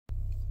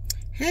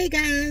Hey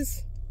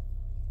guys,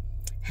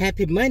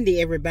 happy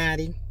Monday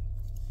everybody.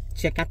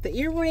 Check out the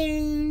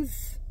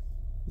earrings.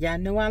 Y'all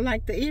know I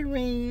like the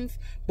earrings.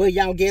 But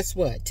y'all, guess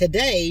what?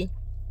 Today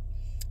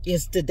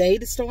is the day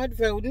to start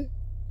voting.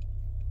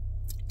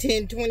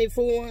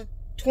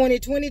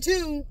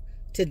 10/24/2022.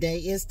 Today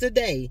is the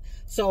day.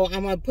 So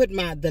I'm gonna put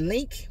the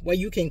link where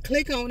you can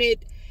click on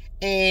it,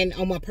 and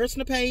on my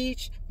personal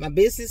page, my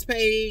business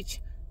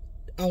page,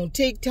 on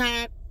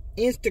TikTok,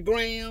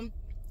 Instagram.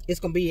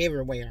 It's gonna be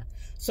everywhere.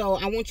 So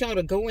I want y'all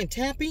to go and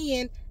tap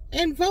in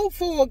and vote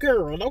for a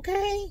girl,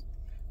 okay?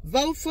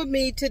 Vote for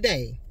me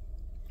today.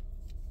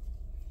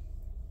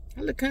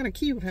 I look kind of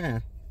cute, huh?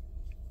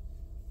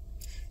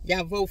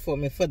 Y'all vote for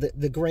me for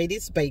the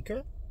greatest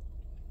baker.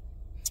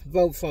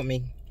 Vote for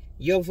me.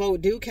 Your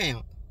vote do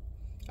count.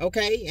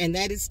 Okay? And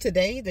that is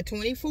today, the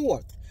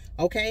 24th.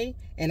 Okay?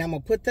 And I'm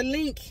going to put the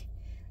link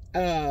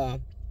on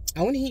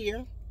here.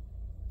 I'm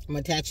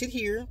going to attach it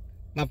here.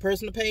 My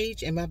personal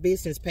page and my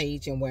business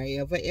page and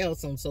wherever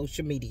else on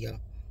social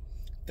media.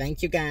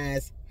 Thank you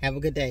guys. Have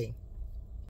a good day.